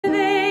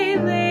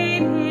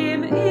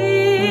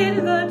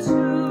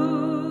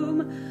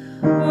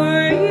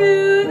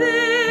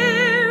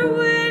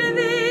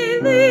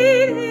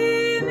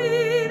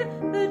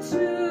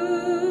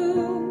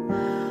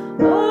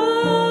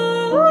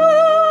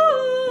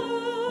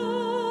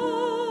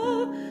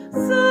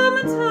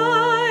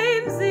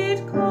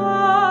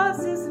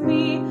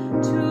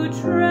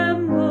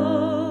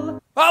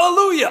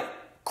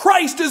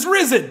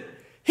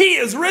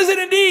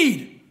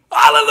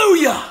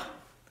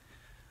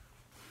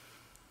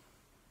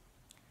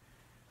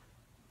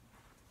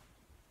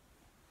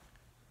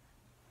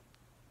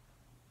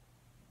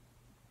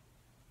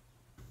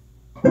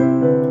Jesus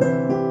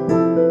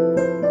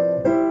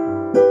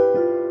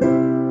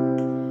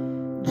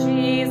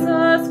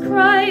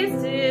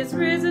Christ is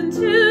risen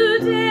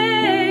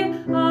today.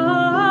 Alleluia.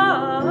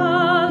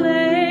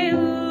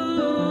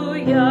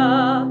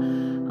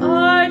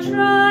 Our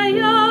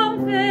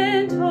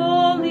triumphant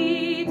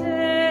holy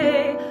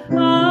day.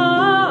 Alleluia.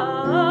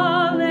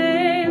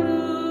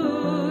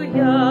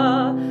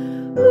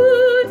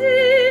 Who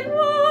did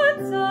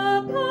once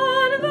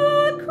upon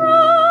the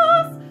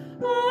cross,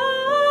 alleluia,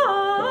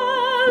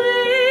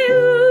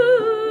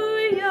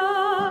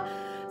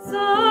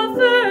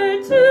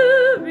 suffer to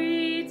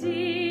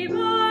redeem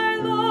our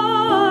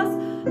loss,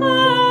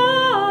 alleluia.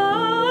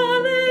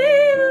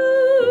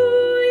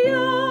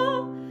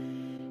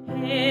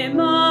 Hymn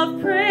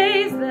of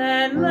praise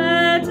then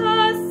let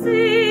us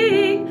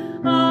sing,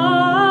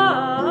 alleluia,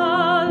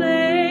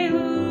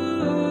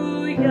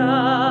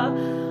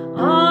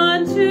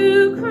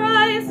 unto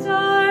Christ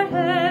our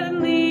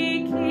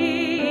heavenly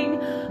King,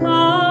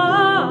 alleluia,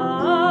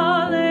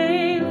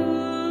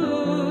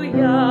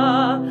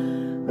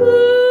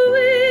 who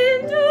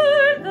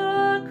endured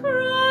the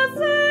cross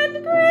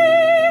and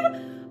grave,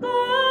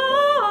 alleluia,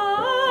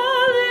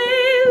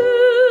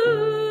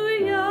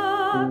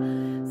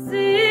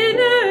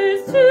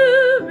 sinners to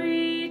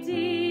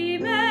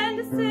redeem and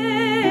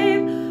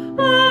save,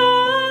 alleluia.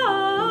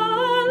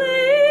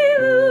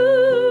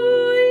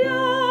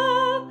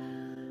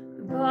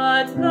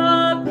 But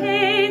the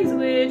pains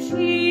which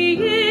he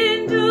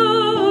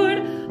endured,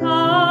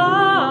 alleluia,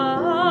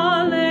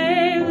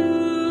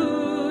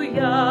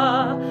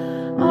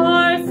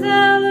 our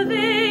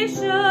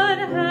salvation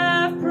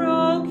have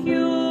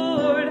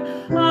procured,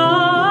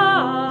 alleluia.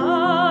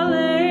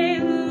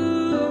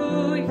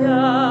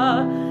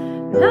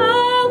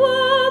 Now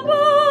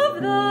above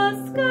the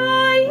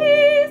sky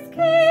he's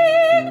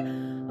King,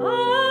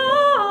 alleluia,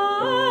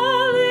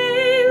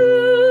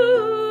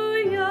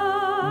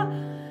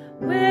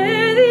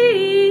 where the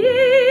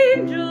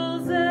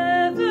angels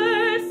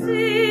ever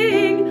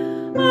sing,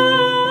 alleluia.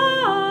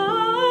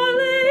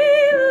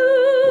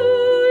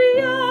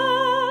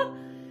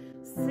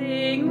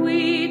 Sing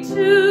we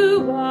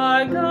to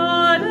our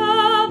God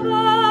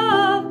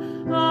above,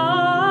 alleluia.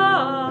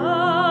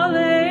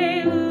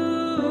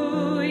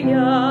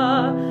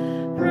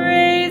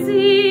 Praise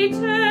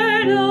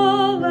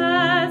eternal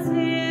as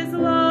his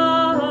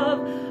love,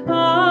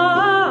 alleluia.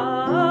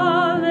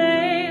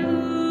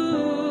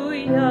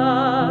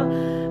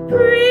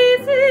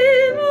 Praise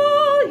him,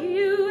 all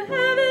you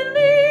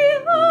heavenly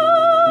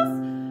hosts,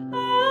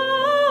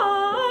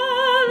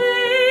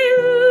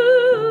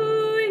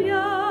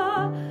 alleluia.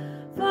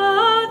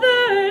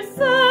 Father,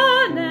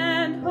 Son,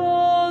 and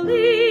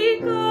Holy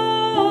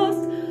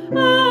Ghost,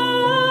 alleluia.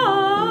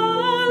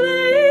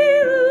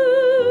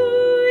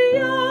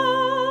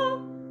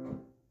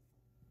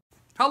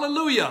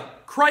 Hallelujah!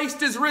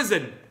 Christ is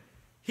risen.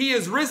 He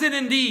is risen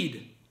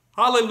indeed.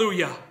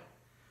 Hallelujah.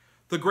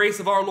 The grace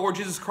of our Lord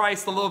Jesus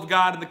Christ, the love of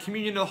God, and the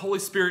communion of the Holy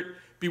Spirit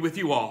be with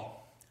you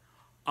all.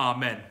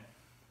 Amen.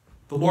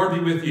 The Lord be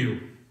with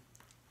you,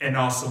 and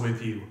also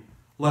with you.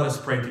 Let us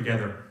pray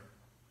together.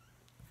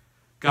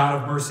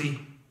 God of mercy,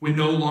 we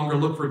no longer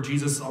look for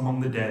Jesus among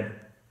the dead,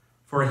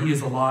 for he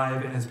is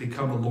alive and has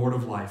become the Lord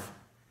of life.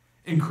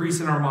 Increase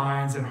in our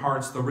minds and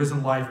hearts the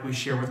risen life we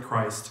share with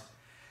Christ,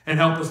 and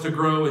help us to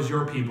grow as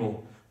your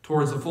people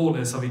towards the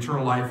fullness of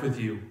eternal life with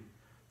you.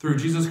 Through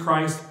Jesus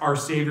Christ, our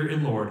Savior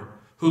and Lord,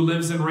 who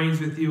lives and reigns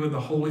with you in the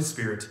Holy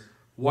Spirit,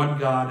 one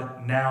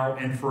God, now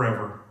and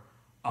forever.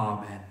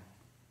 Amen.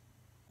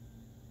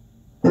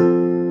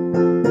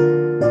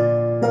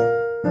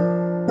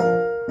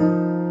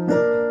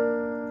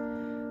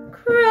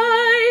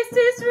 Christ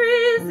is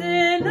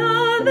risen,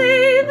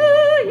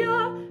 alleluia,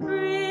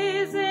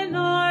 risen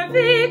our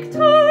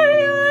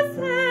victorious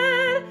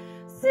head.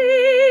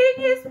 Sing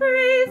his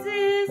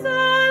praises,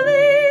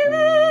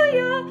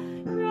 alleluia,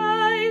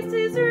 Christ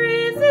is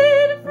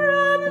risen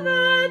from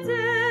the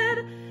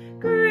dead.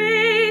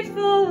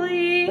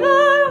 Gratefully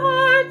our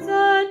hearts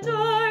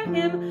adore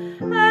him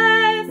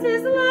as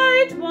his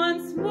light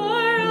once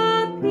more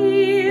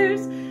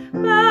appears,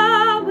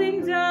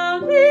 bowing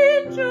down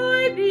in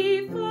joy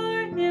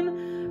before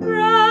him,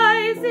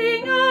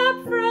 rising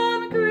up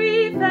from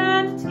grief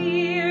and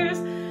tears.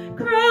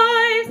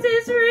 Christ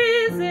is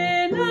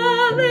risen,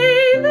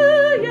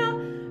 alleluia,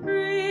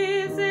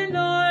 risen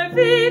our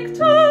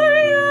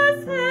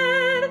victorious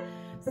head.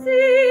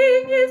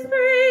 Sing his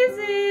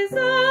praises,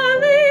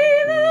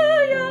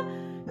 alleluia,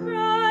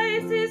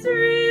 Christ is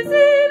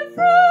risen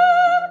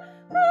from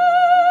the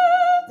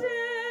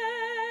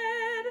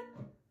dead.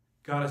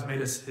 God has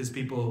made us his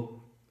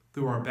people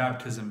through our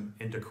baptism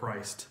into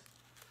Christ.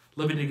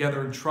 Living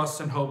together in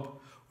trust and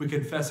hope, we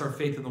confess our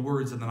faith in the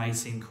words of the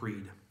Nicene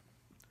Creed.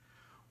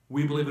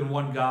 We believe in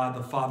one God,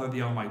 the Father,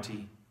 the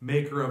Almighty,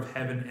 maker of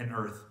heaven and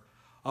earth,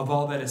 of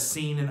all that is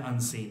seen and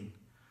unseen.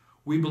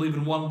 We believe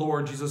in one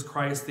Lord, Jesus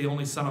Christ, the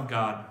only Son of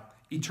God,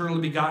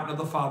 eternally begotten of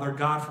the Father,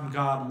 God from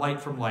God,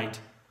 light from light,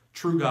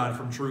 true God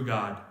from true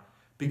God,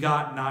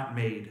 begotten, not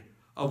made,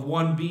 of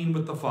one being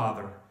with the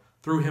Father,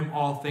 Through him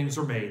all things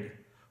were made.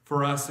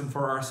 For us and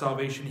for our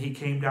salvation he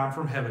came down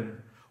from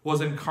heaven,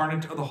 was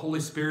incarnate of the Holy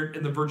Spirit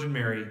in the Virgin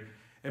Mary,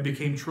 and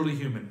became truly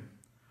human.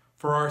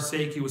 For our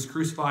sake he was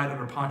crucified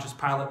under Pontius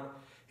Pilate.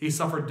 He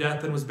suffered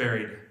death and was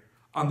buried.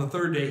 On the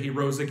third day he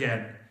rose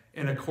again,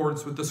 in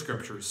accordance with the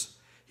Scriptures.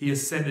 He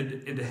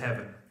ascended into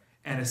heaven,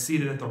 and is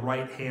seated at the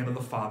right hand of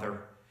the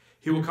Father.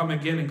 He will come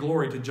again in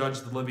glory to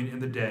judge the living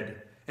and the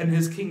dead, and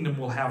his kingdom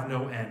will have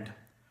no end.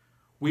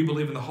 We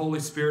believe in the Holy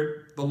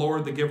Spirit, the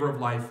Lord, the giver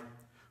of life,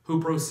 who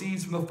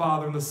proceeds from the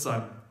Father and the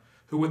Son,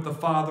 who with the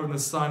Father and the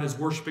Son is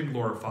worshipped and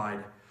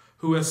glorified,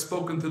 who has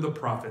spoken through the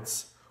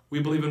prophets. We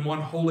believe in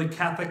one holy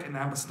Catholic and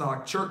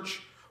Apostolic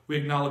Church. We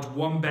acknowledge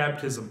one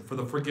baptism for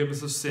the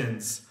forgiveness of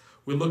sins.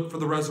 We look for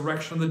the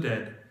resurrection of the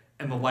dead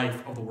and the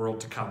life of the world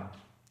to come.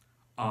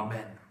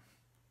 Amen.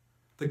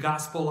 The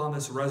Gospel on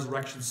this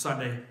Resurrection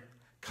Sunday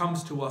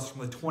comes to us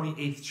from the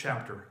 28th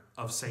chapter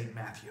of St.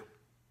 Matthew.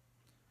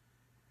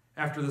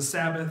 After the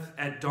Sabbath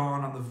at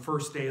dawn on the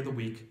first day of the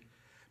week,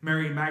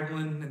 Mary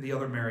Magdalene and the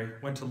other Mary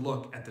went to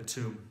look at the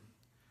tomb.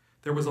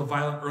 There was a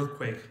violent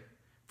earthquake,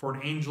 for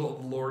an angel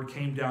of the Lord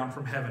came down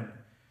from heaven,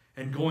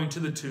 and going to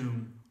the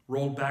tomb,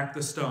 rolled back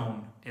the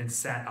stone and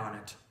sat on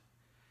it.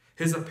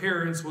 His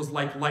appearance was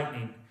like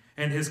lightning,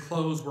 and his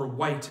clothes were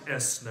white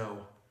as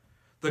snow.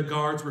 The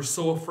guards were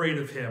so afraid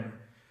of him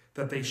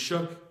that they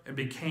shook and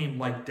became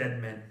like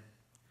dead men.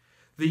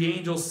 The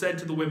angel said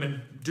to the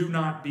women, "Do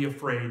not be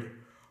afraid,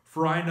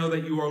 for I know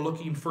that you are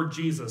looking for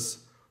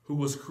Jesus, who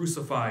was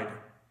crucified.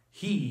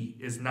 He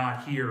is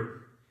not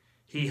here.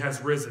 He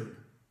has risen,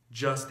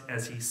 just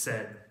as he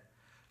said.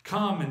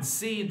 Come and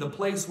see the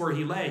place where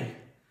he lay.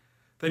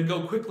 Then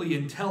go quickly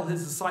and tell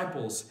his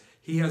disciples,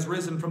 he has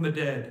risen from the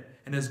dead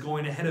and is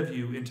going ahead of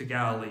you into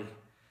Galilee.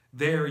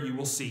 There you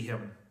will see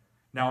him.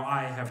 Now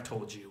I have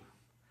told you."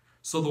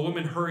 So the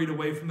women hurried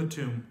away from the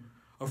tomb,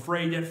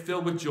 afraid yet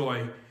filled with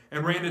joy,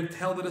 and ran to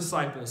tell the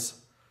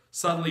disciples.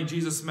 Suddenly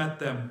Jesus met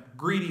them.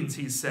 "Greetings,"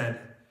 he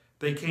said.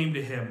 They came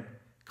to him,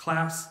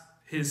 clasped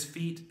his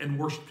feet, and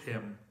worshipped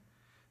him.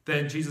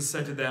 Then Jesus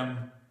said to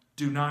them,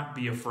 "Do not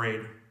be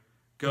afraid.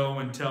 Go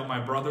and tell my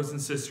brothers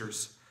and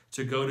sisters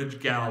to go to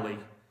Galilee.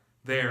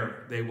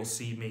 There they will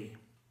see me."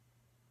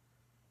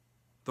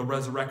 The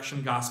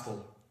Resurrection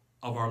Gospel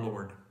of our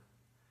Lord.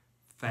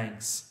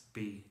 Thanks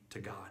be to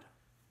God.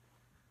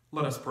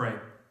 Let us pray.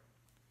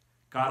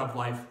 God of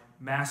life,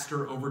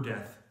 Master over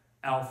death,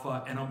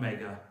 Alpha and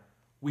Omega,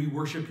 we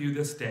worship you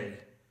this day.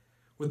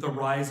 With the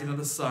rising of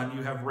the sun,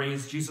 you have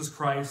raised Jesus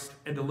Christ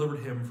and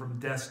delivered him from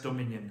death's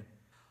dominion.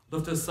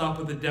 Lift us up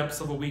in the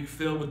depths of a week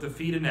filled with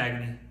defeat and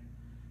agony.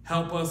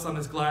 Help us on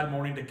this glad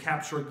morning to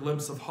capture a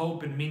glimpse of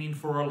hope and meaning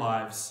for our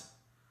lives.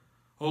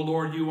 O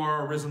Lord, you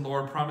are our risen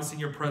Lord, promising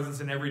your presence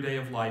in every day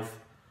of life.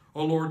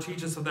 O Lord,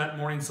 teach us of that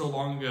morning so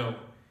long ago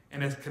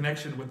and its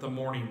connection with the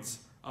mornings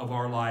of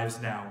our lives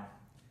now.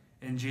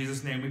 In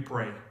Jesus' name we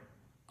pray.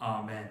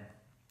 Amen.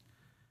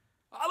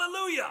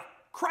 Hallelujah!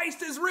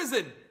 Christ is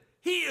risen.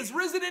 He is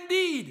risen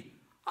indeed.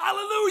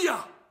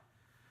 Hallelujah!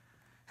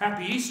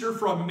 Happy Easter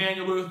from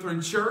Emmanuel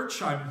Lutheran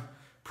Church. I'm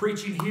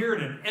preaching here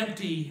in an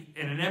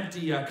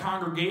empty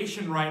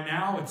congregation right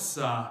now. It's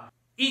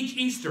each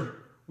Easter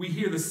we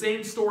hear the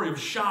same story of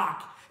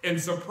shock and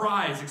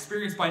surprise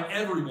experienced by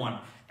everyone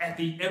at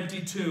the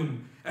empty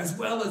tomb, as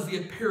well as the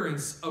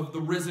appearance of the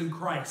risen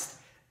Christ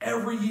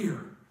every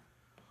year.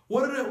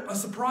 What a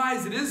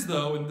surprise it is,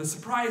 though, and the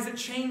surprise that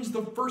changed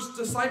the first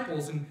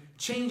disciples and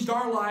changed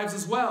our lives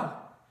as well.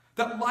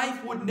 That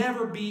life would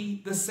never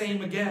be the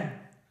same again.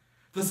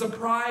 The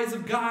surprise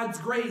of God's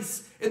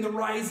grace in the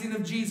rising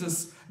of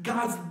Jesus,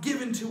 God's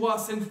given to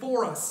us and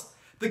for us,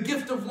 the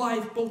gift of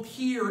life both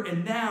here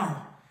and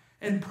now,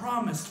 and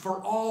promised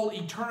for all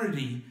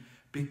eternity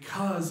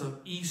because of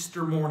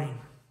Easter morning.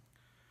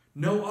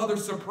 No other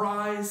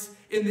surprise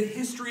in the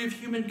history of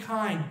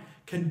humankind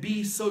can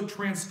be so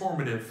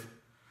transformative.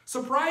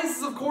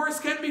 Surprises, of course,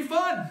 can be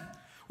fun.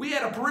 We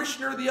had a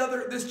parishioner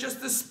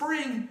this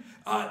spring.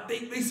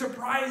 They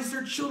surprised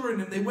their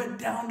children and they went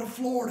down to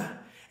Florida.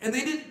 And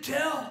they didn't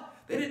tell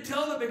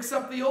them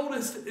except the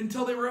oldest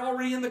until they were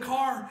already in the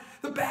car.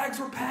 The bags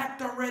were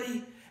packed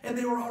already and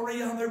they were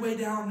already on their way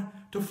down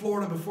to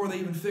Florida before they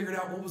even figured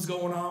out what was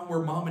going on, where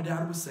mom and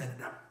dad was sending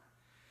them.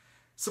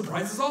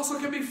 Surprises also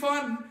can be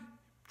fun.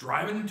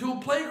 Driving into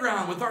a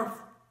playground with our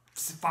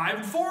 5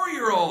 and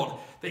 4-year-old.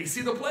 They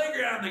see the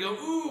playground, they go,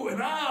 ooh and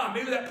ah,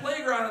 maybe that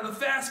playground in the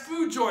fast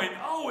food joint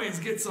always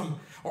gets them.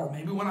 Or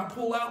maybe when I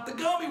pull out the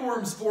gummy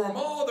worms for them,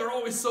 oh, they're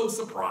always so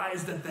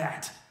surprised at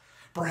that.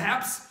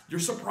 Perhaps you're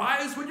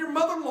surprised when your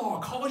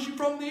mother-in-law calls you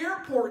from the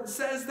airport and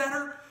says that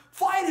her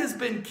flight has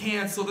been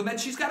canceled and that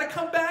she's got to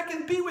come back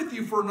and be with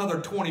you for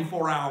another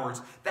 24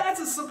 hours.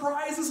 That's a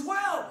surprise as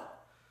well.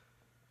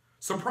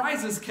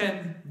 Surprises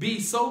can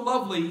be so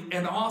lovely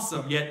and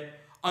awesome,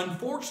 yet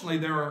unfortunately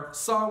there are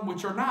some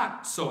which are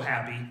not so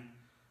happy.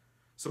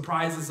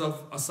 Surprises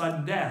of a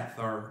sudden death,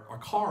 or a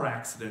car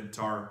accident,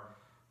 or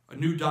a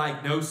new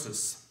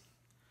diagnosis.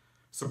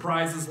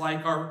 Surprises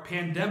like our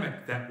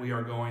pandemic that we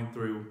are going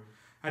through.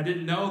 I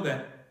didn't know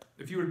that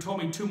If you would have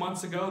told me 2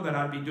 months ago that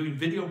I'd be doing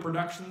video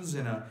productions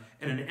in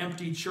an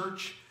empty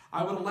church,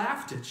 I would have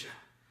laughed at you.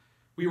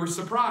 We were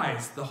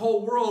surprised. The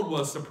whole world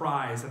was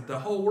surprised that the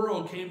whole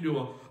world came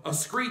to a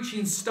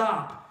screeching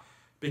stop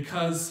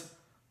because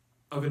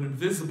of an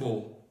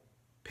invisible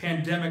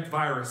pandemic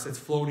virus that's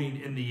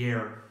floating in the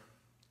air.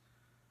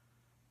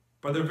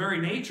 By their very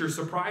nature,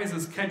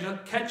 surprises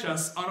catch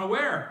us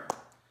unaware,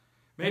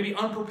 maybe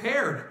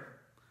unprepared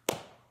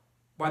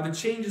by the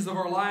changes of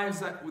our lives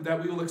that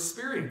we will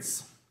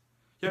experience.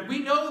 Yet we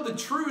know the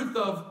truth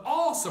of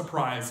all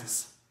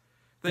surprises,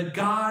 that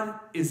God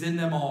is in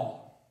them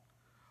all.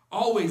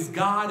 Always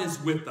God is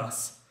with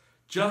us,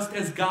 just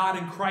as God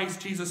in Christ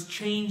Jesus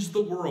changed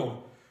the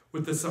world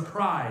with the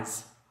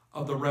surprise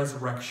of the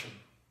resurrection.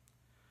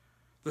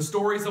 The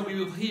stories that we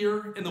will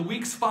hear in the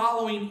weeks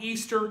following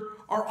Easter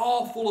are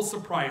all full of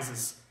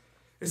surprises,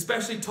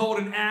 especially told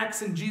in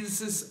Acts and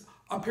Jesus'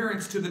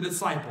 appearance to the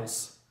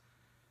disciples,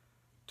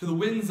 to the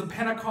winds of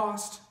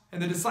Pentecost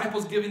and the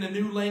disciples giving a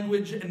new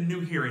language and new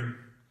hearing,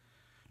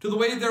 to the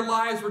way their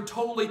lives were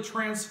totally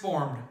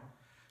transformed,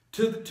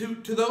 to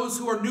those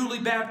who are newly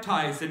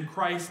baptized in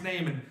Christ's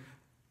name and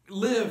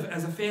live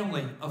as a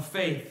family of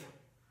faith.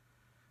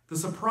 The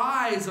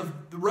surprise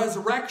of the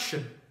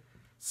resurrection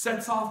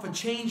sets off a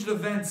chain of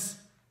events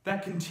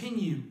that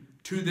continue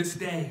to this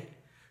day.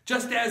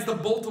 Just as the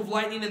bolt of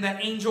lightning and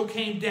that angel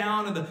came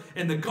down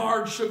and the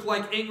guard shook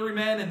like angry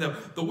men and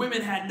the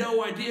women had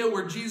no idea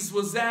where Jesus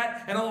was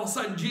at, and all of a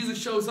sudden Jesus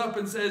shows up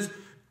and says,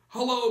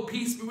 "Hello,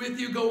 peace be with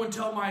you. Go and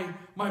tell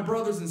my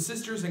brothers and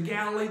sisters in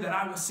Galilee that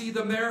I will see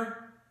them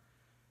there."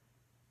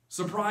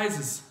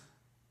 Surprises.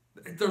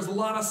 There's a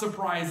lot of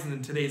surprises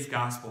in today's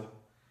gospel.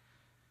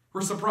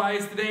 We're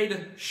surprised today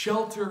to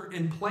shelter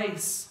in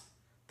place,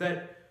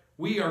 that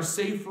we are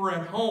safer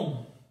at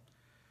home.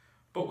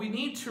 But we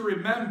need to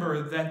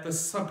remember that the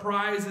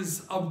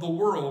surprises of the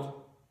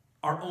world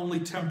are only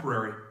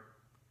temporary.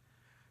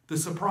 The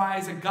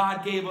surprise that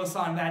God gave us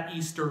on that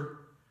Easter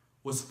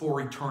was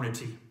for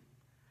eternity.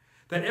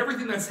 That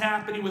everything that's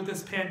happening with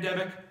this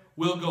pandemic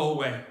will go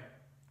away,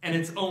 and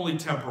it's only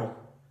temporal.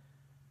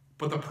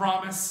 But the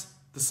promise,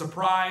 the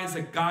surprise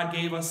that God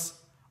gave us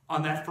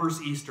on that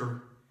first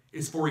Easter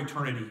is for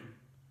eternity.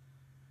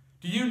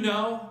 Do you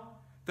know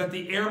that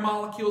the air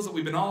molecules that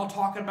we've been all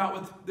talking about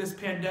with this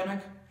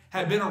pandemic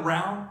have been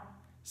around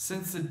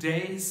since the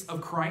days of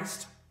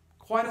Christ?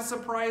 Quite a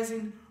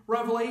surprising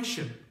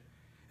revelation.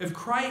 If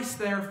Christ,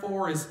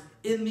 therefore, is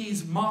in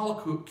these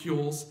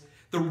molecules,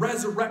 the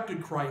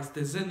resurrected Christ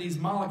is in these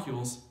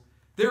molecules,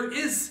 there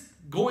is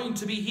going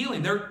to be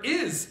healing. There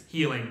is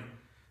healing.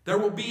 There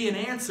will be an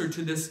answer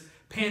to this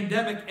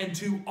pandemic and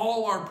to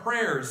all our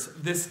prayers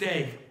this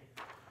day.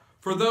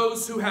 For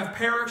those who have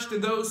perished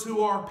and those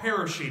who are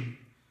perishing,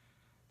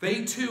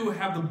 they too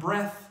have the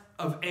breath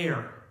of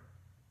air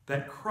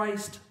that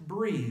Christ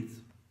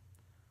breathed.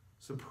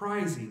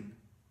 Surprising,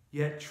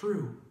 yet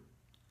true.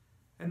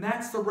 And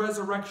that's the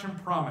resurrection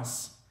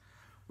promise.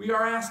 We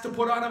are asked to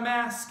put on a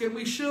mask, and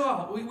we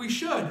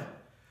should.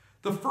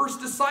 The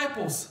first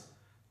disciples,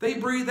 they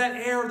breathed that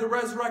air of the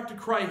resurrected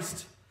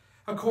Christ.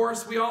 Of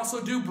course, we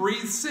also do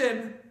breathe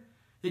sin,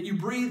 yet you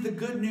breathe the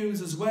good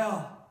news as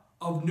well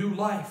of new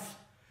life.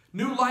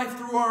 New life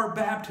through our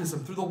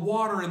baptism, through the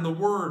water and the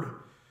word.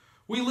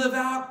 We live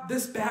out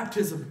this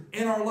baptism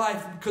in our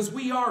life because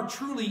we are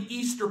truly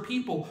Easter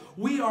people.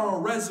 We are a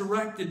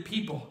resurrected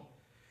people.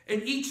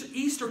 And each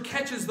Easter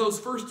catches those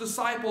first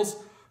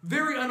disciples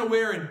very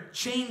unaware and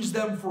changes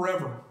them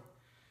forever.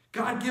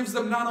 God gives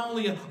them not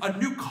only a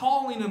new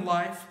calling in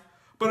life,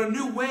 but a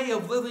new way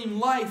of living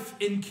life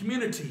in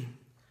community.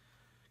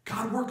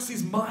 God works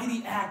these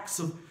mighty acts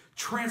of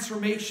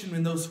transformation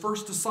in those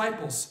first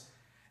disciples,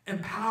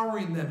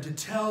 empowering them to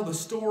tell the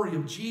story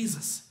of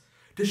Jesus,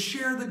 to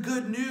share the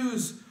good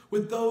news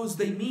with those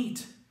they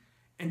meet,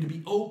 and to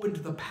be open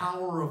to the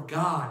power of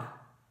God,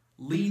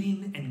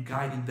 leading and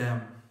guiding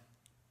them.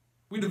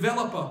 We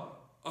develop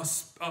a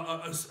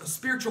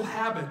spiritual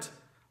habit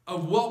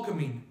of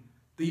welcoming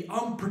the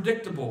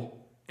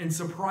unpredictable and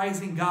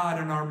surprising God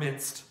in our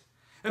midst.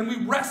 And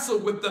we wrestle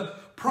with the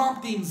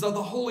promptings of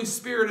the Holy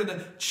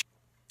Spirit.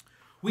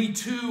 We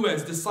too,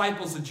 as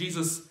disciples of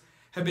Jesus,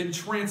 have been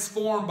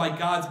transformed by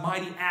God's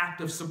mighty act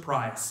of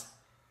surprise.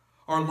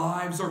 Our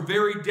lives are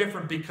very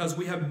different because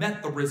we have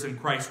met the risen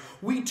Christ.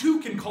 We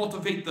too can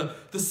cultivate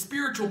the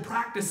spiritual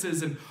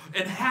practices and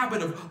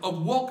habit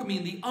of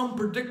welcoming the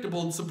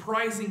unpredictable and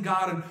surprising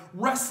God and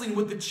wrestling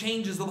with the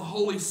changes of the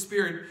Holy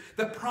Spirit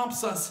that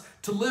prompts us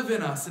to live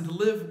in us and to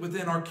live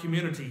within our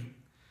community.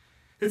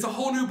 It's a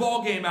whole new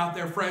ballgame out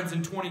there, friends,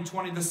 in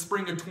 2020, the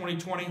spring of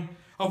 2020,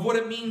 of what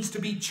it means to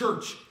be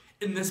church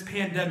in this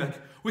pandemic.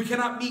 We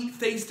cannot meet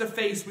face to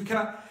face. We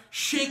cannot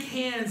shake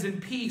hands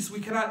in peace. We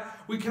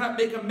cannot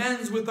make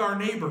amends with our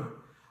neighbor.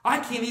 I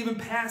can't even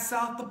pass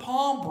out the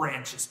palm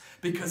branches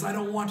because I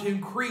don't want to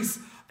increase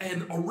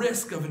a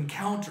risk of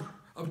encounter,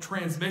 of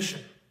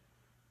transmission.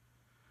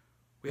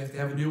 We have to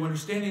have a new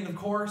understanding, of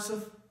course,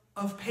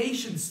 of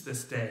patience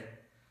this day.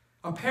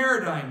 A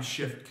paradigm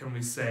shift, can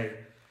we say,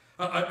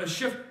 a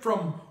shift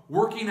from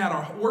working at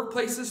our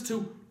workplaces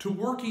to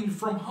working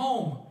from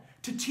home,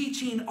 to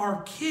teaching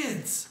our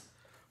kids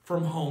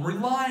from home,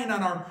 relying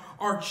on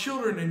our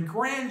children and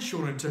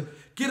grandchildren to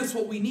get us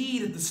what we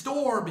need at the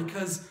store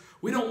because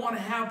we don't want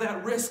to have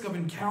that risk of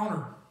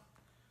encounter.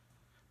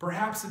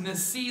 Perhaps in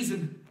this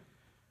season,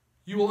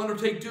 you will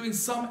undertake doing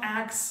some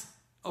acts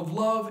of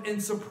love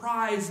and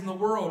surprise in the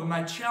world. And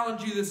I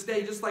challenge you this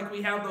day, just like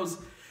we have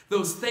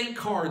those thank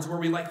cards where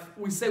we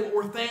say what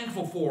we're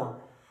thankful for.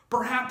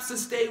 Perhaps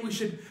this day we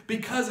should,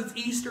 because it's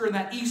Easter and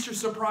that Easter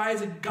surprise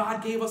that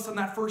God gave us on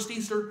that first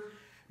Easter,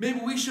 maybe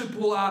we should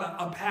pull out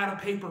a pad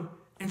of paper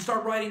and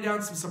start writing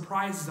down some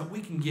surprises that we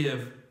can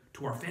give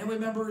to our family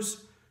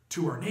members,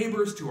 to our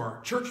neighbors, to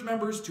our church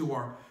members, to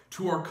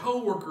our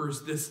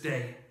co-workers this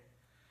day.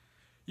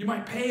 You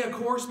might pay a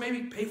course,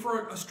 maybe pay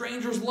for a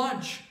stranger's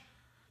lunch.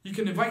 You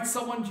can invite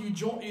someone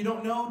you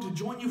don't know to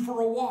join you for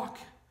a walk.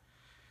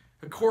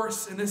 Of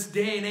course, in this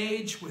day and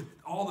age, with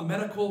all the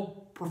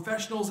medical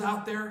professionals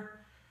out there,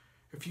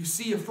 if you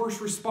see a first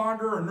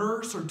responder, a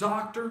nurse, or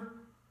doctor,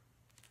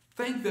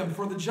 thank them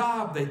for the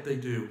job that they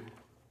do.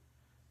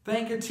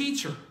 Thank a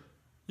teacher,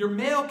 your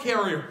mail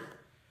carrier,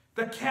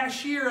 the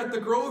cashier at the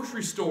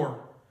grocery store,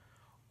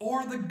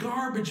 or the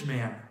garbage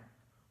man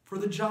for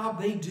the job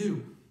they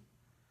do.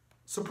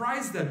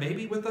 Surprise them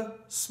maybe with a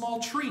small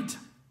treat.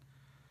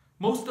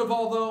 Most of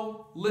all,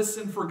 though,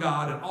 listen for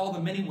God in all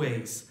the many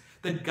ways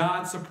that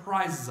God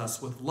surprises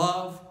us with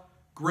love,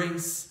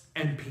 grace,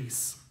 and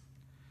peace.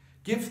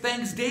 Give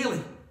thanks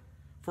daily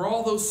for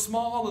all those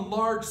small and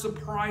large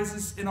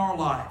surprises in our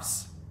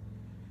lives.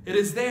 It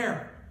is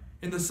there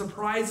in the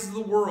surprises of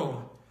the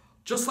world,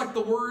 just like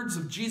the words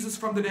of Jesus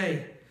from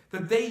today,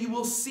 that you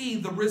will see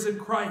the risen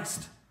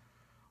Christ.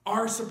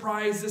 Our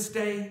surprise this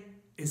day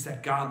is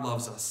that God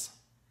loves us.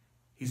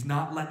 He's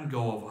not letting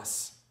go of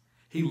us.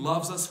 He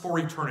loves us for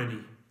eternity,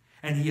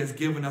 and he has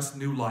given us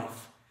new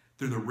life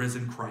through the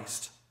risen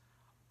Christ.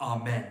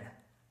 Amen.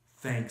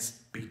 Thanks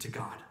be to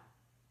God.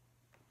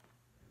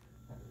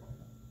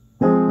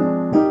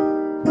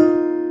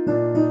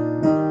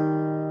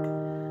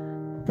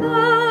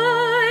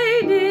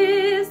 Thine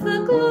is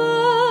the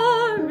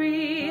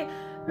glory,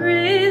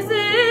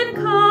 risen,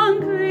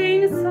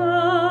 conquering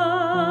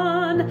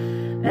Son,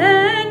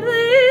 and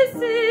this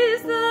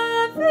is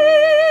the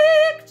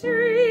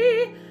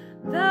victory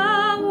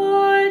thou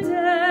o'er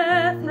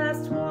death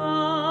hast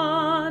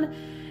won.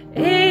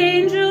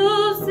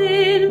 Angels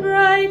in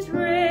bright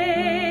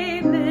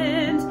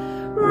raiment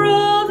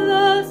rolled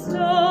the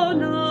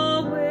stone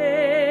away,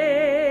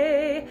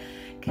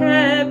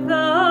 kept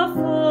the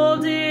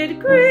folded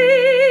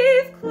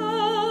grave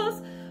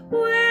close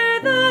where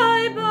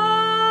thy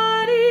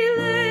body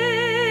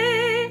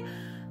lay.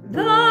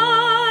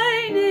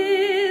 Thine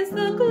is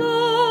the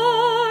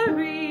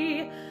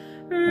glory,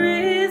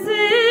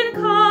 risen,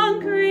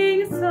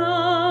 conquering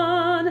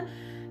Son,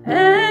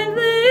 and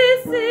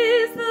this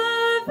is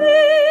the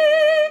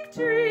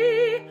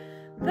victory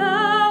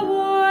thou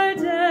o'er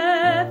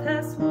death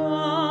hast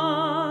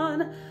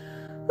won.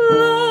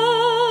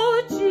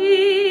 Lo,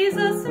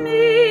 Jesus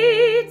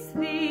meets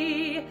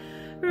thee,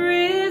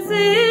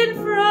 risen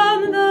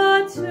from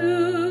the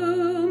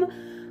tomb.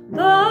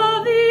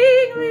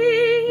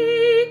 Lovingly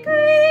he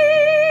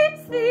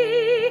greets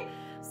thee,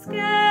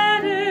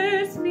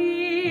 scatters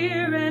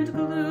fear and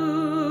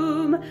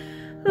gloom.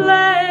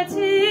 Let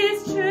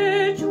his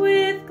church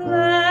with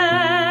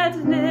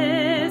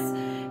gladness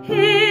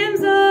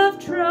hymns of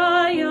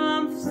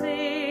triumph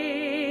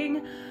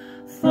sing.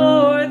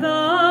 For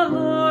the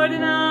Lord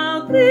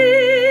now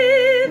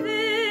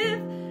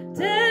liveth,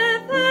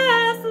 death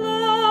has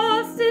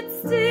lost its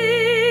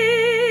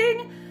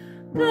sting.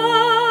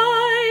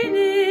 Thine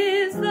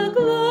is the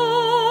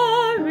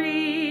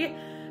glory,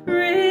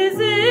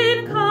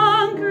 risen,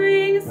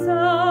 conquering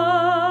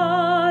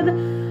Son,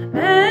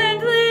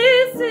 and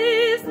this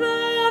is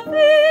the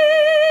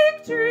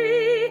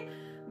victory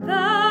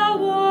thou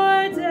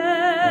o'er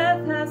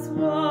death hast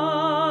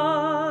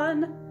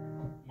won.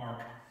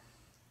 Mark.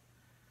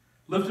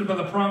 Lifted by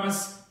the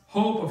promise,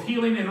 hope of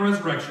healing and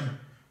resurrection,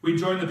 we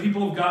join the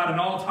people of God in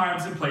all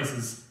times and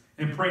places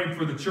in praying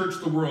for the church,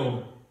 the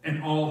world,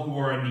 and all who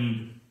are in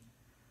need.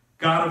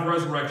 God of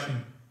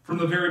resurrection, from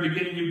the very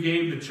beginning you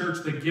gave the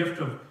church the gift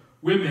of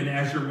women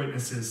as your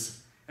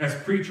witnesses, as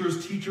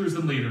preachers, teachers,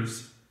 and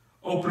leaders.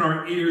 Open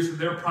our ears to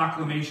their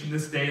proclamation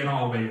this day and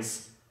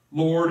always.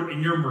 Lord,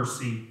 in your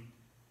mercy,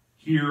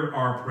 hear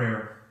our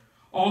prayer.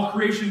 All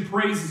creation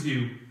praises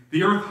you.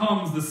 The earth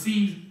hums, the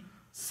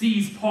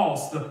seas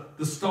pulse,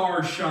 the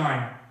stars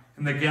shine,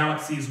 and the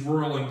galaxies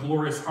whirl in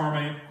glorious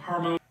harmonies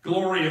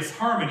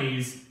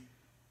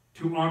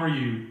to honor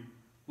you.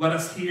 Let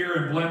us hear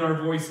and blend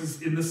our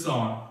voices in the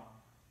song.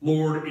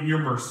 Lord, in your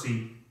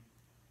mercy,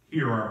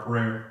 hear our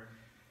prayer.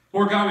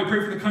 Lord God, we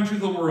pray for the country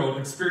of the world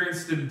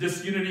experienced in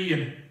disunity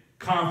and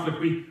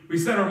conflict. We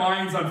set our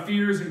minds on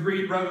fears and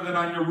greed rather than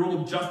on your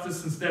rule of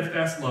justice and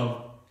steadfast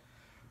love.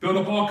 Build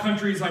up all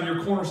countries on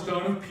your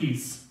cornerstone of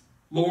peace.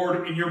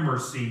 Lord, in your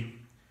mercy,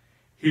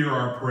 hear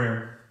our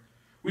prayer.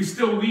 We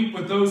still weep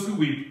with those who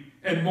weep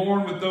and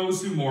mourn with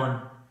those who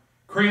mourn.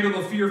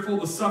 Cradle the fearful,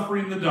 the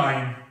suffering, the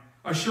dying,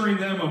 assuring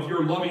them of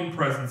your loving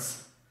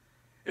presence.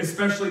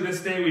 Especially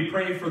this day, we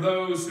pray for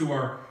those who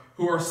are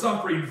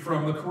suffering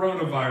from the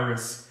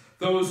coronavirus,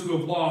 those who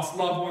have lost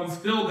loved ones.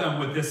 Fill them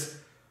with this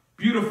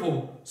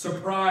beautiful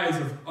surprise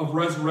of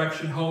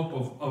resurrection hope,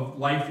 of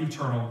life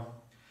eternal.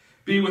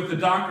 Be with the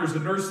doctors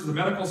and nurses, the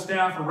medical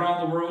staff around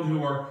the world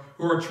who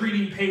are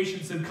treating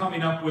patients and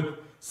coming up with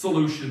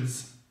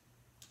solutions.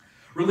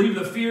 Relieve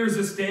the fears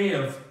this day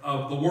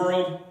of the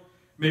world.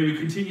 May we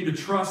continue to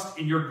trust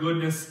in your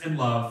goodness and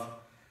love.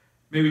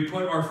 May we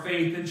put our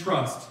faith and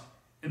trust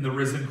in the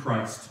risen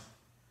Christ.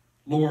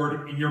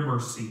 Lord, in your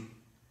mercy,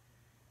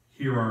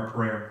 hear our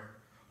prayer.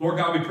 Lord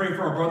God, we pray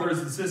for our brothers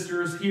and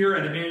sisters here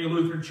at Emmanuel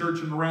Lutheran Church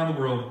and around the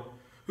world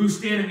who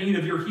stand in need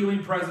of your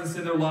healing presence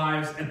in their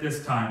lives at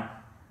this time.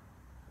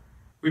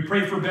 We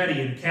pray for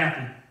Betty and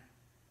Kathy.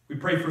 We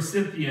pray for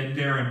Cynthia and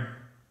Darren.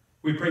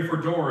 We pray for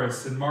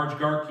Doris and Marge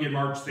Garkey and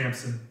Marge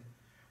Sampson.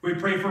 We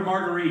pray for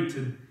Marguerite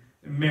and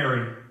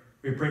Mary.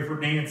 We pray for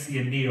Nancy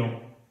and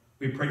Neil.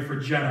 We pray for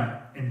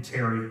Jenna and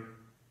Terry.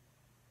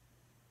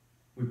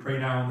 We pray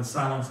now in the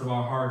silence of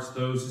our hearts,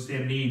 those who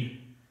stand in need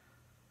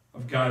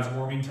of God's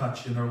warming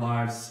touch in their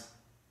lives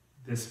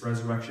this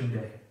resurrection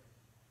day.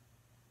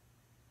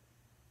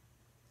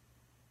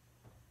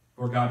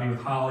 Lord God, be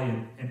with Holly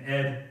and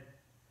Ed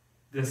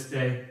this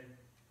day.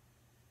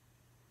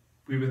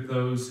 Be with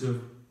those who are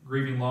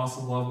grieving loss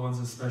of loved ones,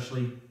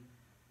 especially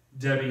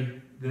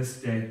Debbie this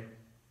day.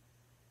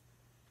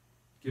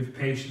 Give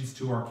patience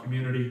to our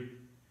community,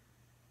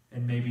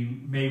 and may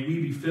we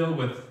be filled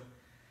with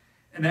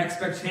an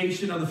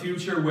expectation of the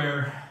future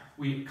where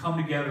we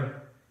come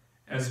together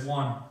as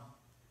one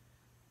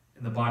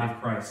in the body of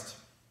Christ.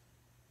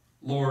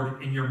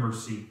 Lord, in your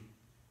mercy,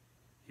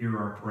 hear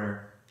our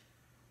prayer.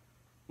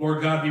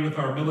 Lord God, be with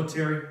our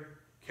military,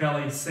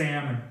 Kelly,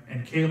 Sam,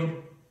 and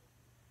Caleb,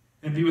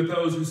 and be with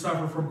those who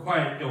suffer from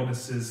quiet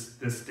illnesses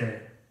this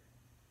day.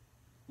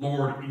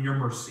 Lord, in your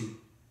mercy,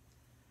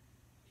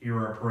 hear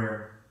our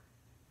prayer.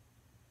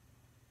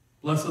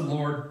 Blessed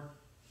Lord,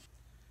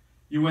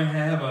 you went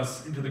ahead of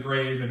us into the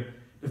grave and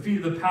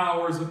defeated the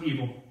powers of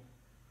evil.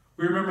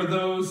 We remember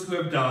those who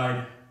have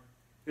died,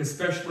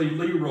 especially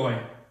Leroy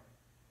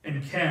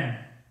and Ken,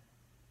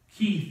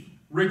 Keith,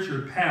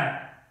 Richard,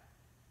 Pat,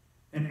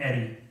 and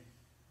Eddie.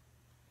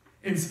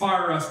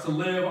 Inspire us to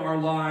live our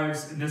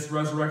lives in this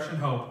resurrection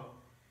hope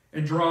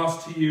and draw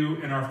us to you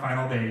in our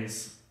final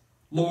days.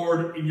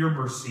 Lord, in your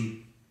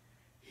mercy,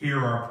 hear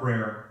our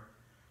prayer.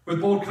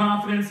 With bold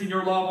confidence in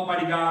your love,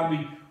 Almighty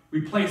God,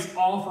 we place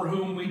all for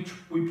whom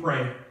we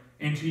pray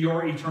into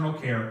your eternal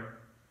care.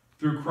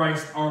 Through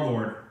Christ our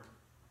Lord.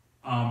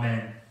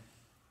 Amen.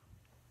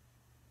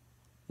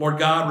 Lord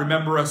God,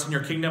 remember us in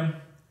your kingdom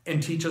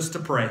and teach us to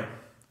pray.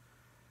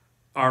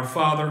 Our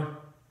Father,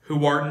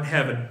 who art in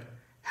heaven,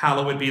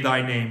 hallowed be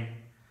thy name.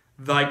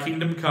 Thy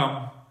kingdom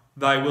come,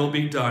 thy will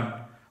be done,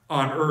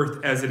 on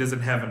earth as it is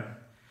in heaven.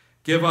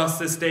 Give us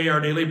this day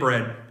our daily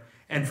bread,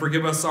 and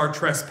forgive us our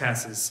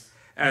trespasses,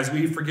 as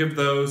we forgive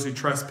those who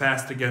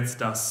trespass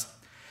against us.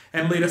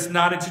 And lead us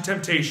not into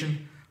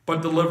temptation,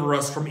 but deliver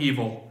us from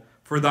evil.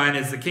 For thine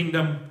is the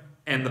kingdom,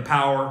 and the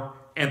power,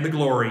 and the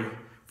glory,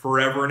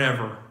 forever and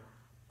ever.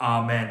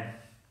 Amen.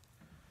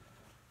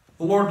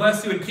 The Lord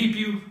bless you and keep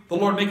you. The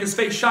Lord make his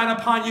face shine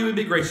upon you and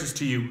be gracious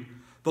to you.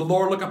 The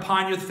Lord look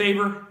upon you with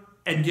favor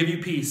and give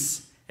you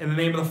peace. In the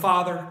name of the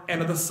Father,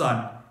 and of the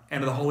Son,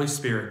 and of the Holy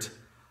Spirit.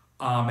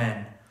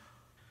 Amen.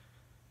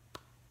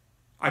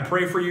 I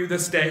pray for you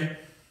this day.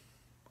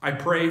 I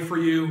pray for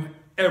you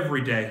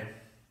every day.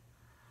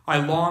 I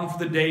long for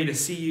the day to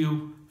see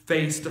you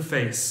face to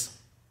face.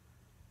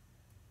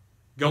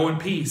 Go in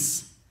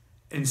peace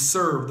and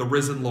serve the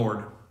risen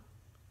Lord.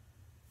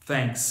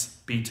 Thanks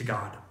be to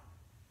God.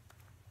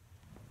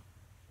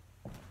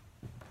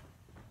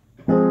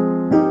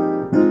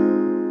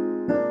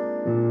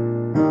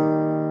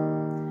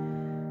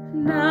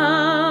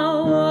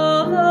 Now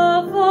all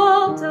the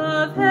vault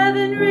of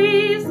heaven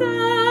resounds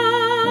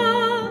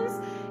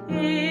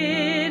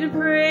in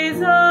praise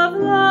of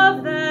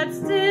love that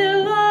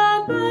still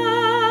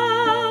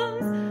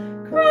abounds.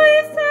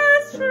 Christ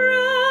has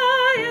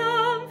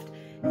triumphed,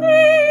 he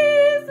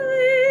is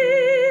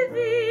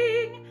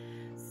living.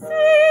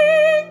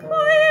 Sing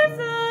choirs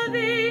of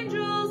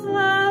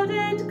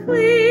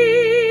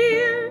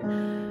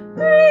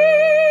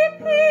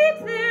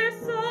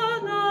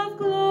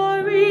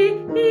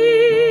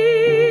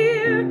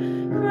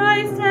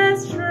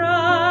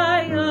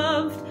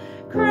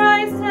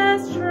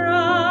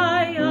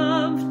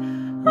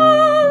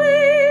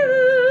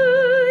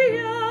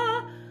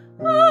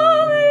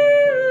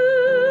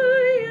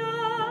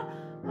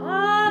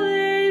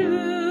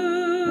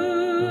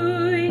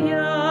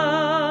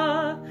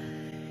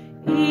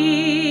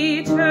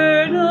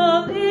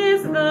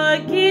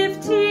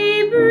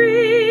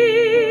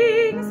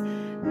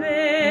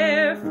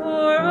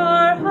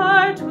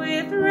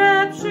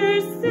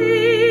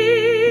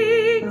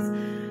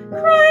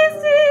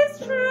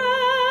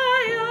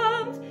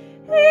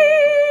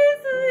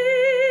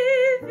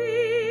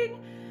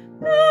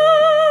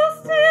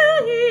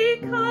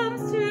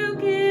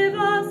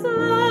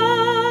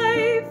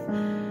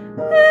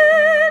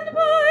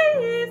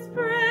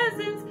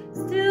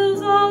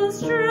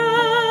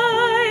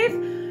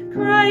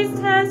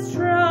Christ has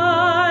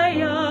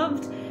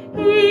triumphed.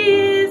 He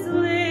is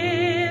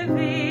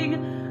living.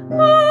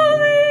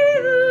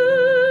 Alleluia,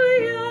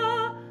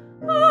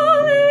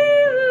 alleluia,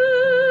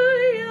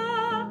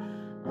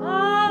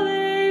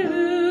 alleluia.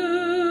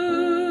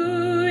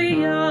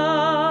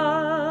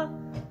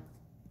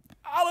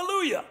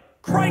 Hallelujah!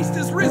 Christ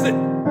is risen.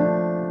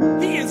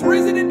 He is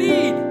risen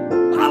indeed.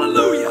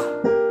 Hallelujah!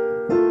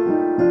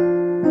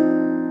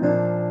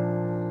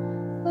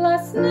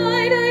 Last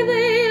night I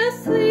lay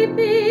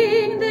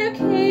a-sleeping, there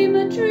came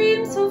a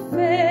dream so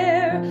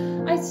fair.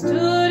 I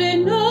stood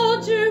in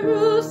old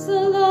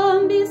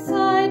Jerusalem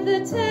beside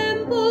the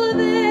temple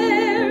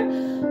there.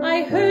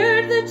 I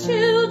heard the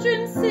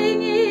children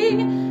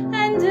singing,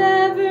 and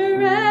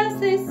ever as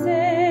they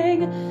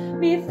sang,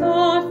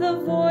 methought the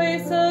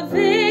voice of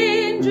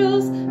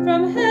angels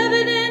from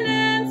heaven in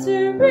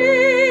answer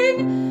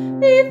ring.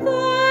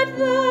 Methought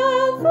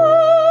the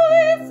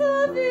voice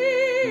of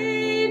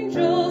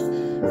angels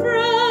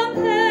from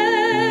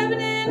heaven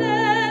in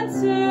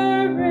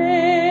answering.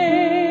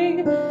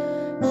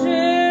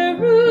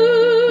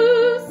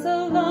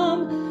 Jerusalem,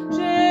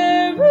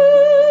 Jerusalem,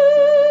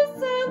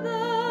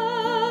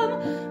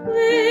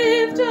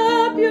 lift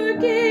up your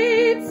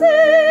gates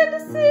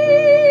and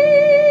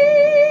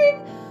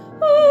sing.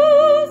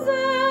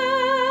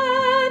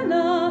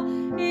 Hosanna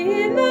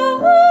in the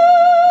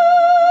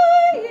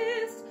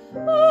highest.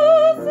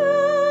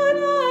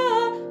 Hosanna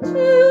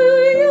to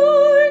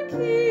your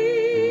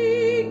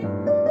King.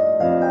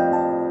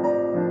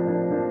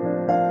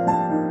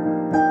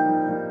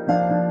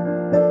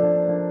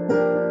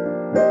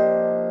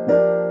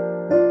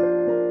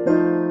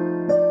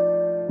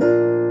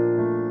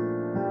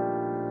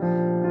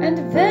 And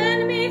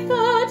then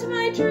methought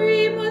my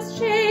dream was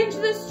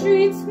changed, the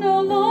streets no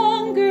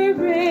longer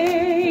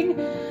ring.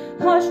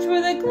 Hushed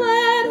were the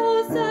glad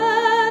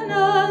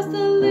hosannas,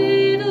 the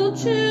little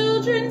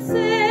children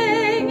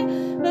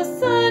sang. The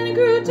sun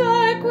grew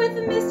dark with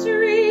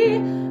mystery,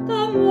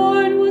 the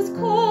morn was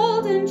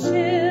cold and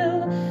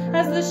chill,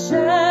 as the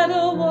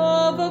shadow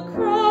of a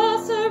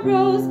cross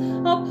arose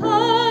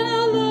upon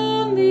a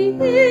lonely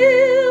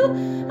hill.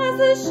 As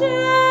the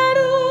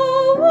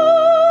shadow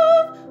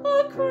of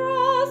a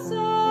cross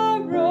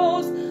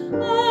arose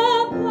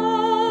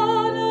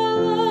upon a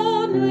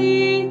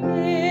lonely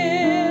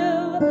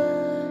hill.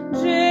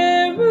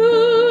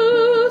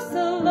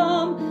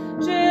 Jerusalem,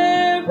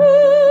 Jerusalem,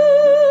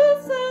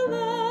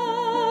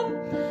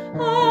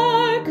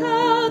 hark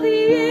how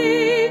the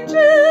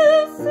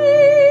angels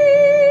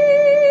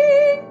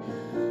sing.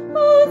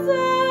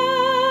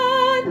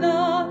 Hosanna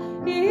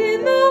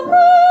in the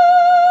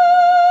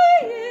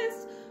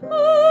highest.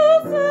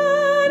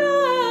 Hosanna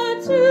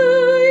to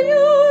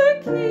your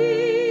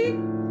King.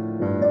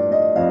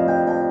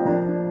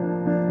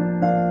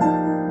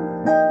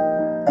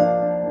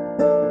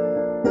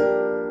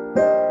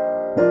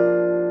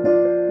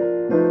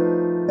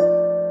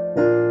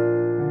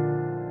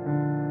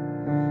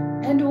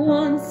 And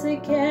once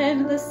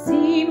again the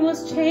scene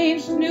was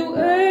changed, new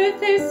earth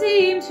there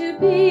seemed to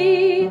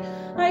be.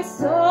 I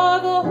saw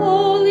the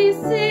holy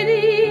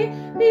city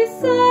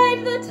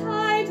beside the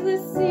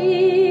tideless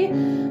sea.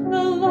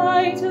 The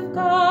light of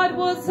God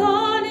was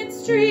on its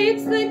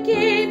streets, the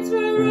gates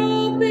were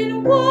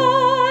open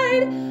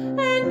wide,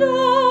 and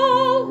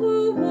all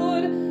who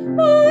would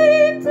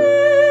might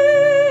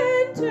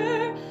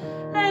enter,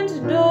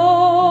 and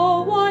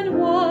no one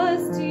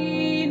was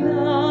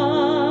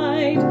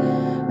denied.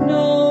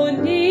 No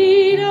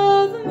need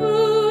of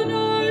moon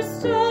or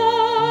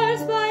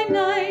stars by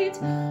night,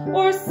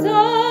 or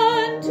sun